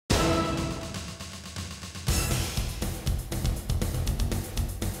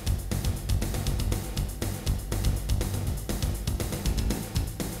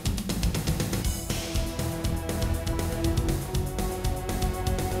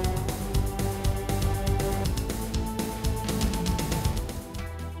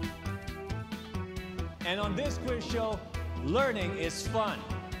And on this quiz show, learning is fun.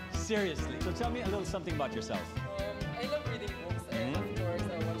 Seriously. So tell me a little something about yourself. I love reading books and of course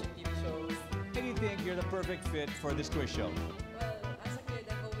watching TV shows. Why do you think you're the perfect fit for this quiz show? Well, as a kid,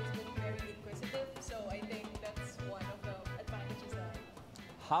 I've always been very inquisitive, so I think that's one of the advantages that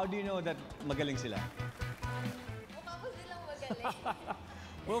How do you know that magaling sila? mukha mo silang magaling.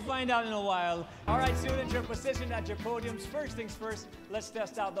 We'll find out in a while. All right, students, you're positioned at your podiums. First things first, let's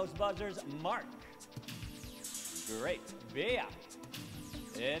test out those buzzers. Mark. Great. Bea.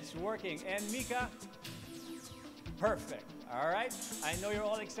 It's working. And Mika. Perfect. All right. I know you're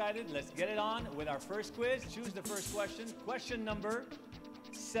all excited. Let's get it on with our first quiz. Choose the first question. Question number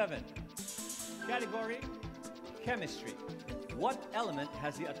 7. Category, chemistry. What element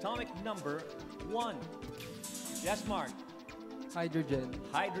has the atomic number 1? Yes, Mark. Hydrogen.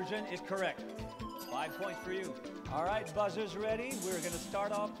 Hydrogen is correct. 5 points for you. All right, buzzers ready? We're going to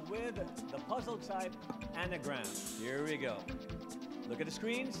start off with the puzzle type anagram. Here we go. Look at the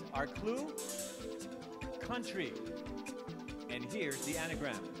screens. Our clue, country. And here's the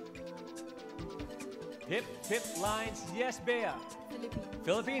anagram. Hip, hip lines. Yes, Bea. Philippines.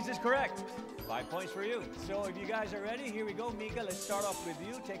 Philippines is correct. 5 points for you. So if you guys are ready, here we go. Mika, let's start off with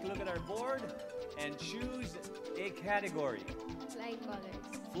you. Take a look at our board and choose a category. Flying colors.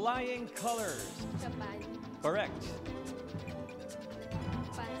 Flying colors. Japan. Correct.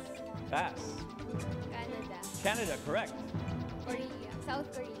 Pass. Pass. Canada. Canada, correct. Korea.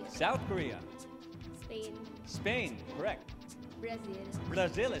 South Korea. South Korea. Spain. Spain, correct. Brazil.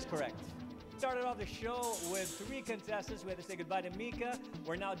 Brazil is correct. Started off the show with 3 contestants. We had to say goodbye to Mika.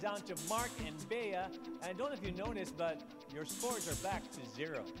 We're now down to Mark and Bea. And I don't know if you noticed, but your scores are back to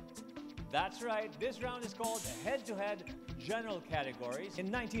 0. That's right. This round is called head-to-head general categories.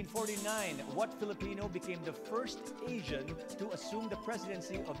 In 1949, what Filipino became the first Asian to assume the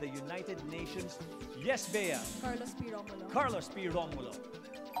presidency of the United Nations? Yes, Bea. Carlos P. Romulo. Carlos P. Romulo.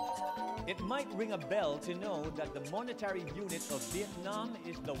 It might ring a bell to know that the monetary unit of Vietnam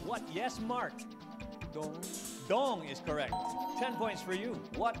is the what? Yes, Mark. Dong. Dong is correct. 10 points for you.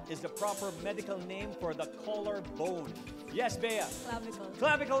 What is the proper medical name for the collarbone? Yes, Bea. Clavicle.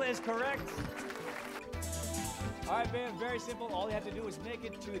 Clavicle is correct. All right, Bea, very simple. All you have to do is make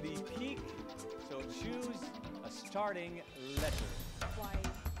it to the peak. So choose a starting letter. Y.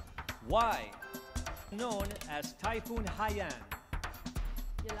 Y. Known as Typhoon Haiyan.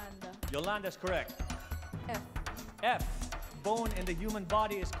 Yolanda. Yolanda is correct. F. F. Bone in the human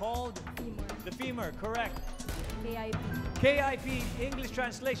body is called? Femur. The femur, correct. KIP. KIP, English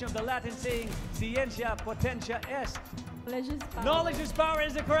translation of the Latin saying, Scientia Potentia Est. Knowledge is power. Knowledge is power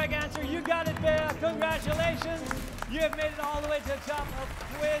is the correct answer. You got it, Bea. Congratulations. You have made it all the way to the top of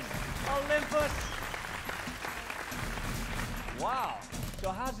Quiz Olympus. Wow.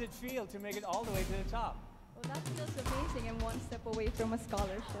 So how does it feel to make it all the way to the top? Well, that feels amazing. I'm one step away from a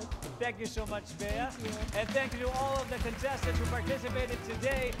scholarship. Thank you so much, Bea. Thank you. And thank you to all of the contestants who participated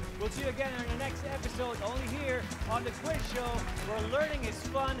today. We'll see you again in the next episode, only here on the Quiz Show, where learning is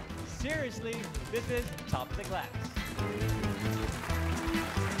fun. Seriously, this is Top of the Class.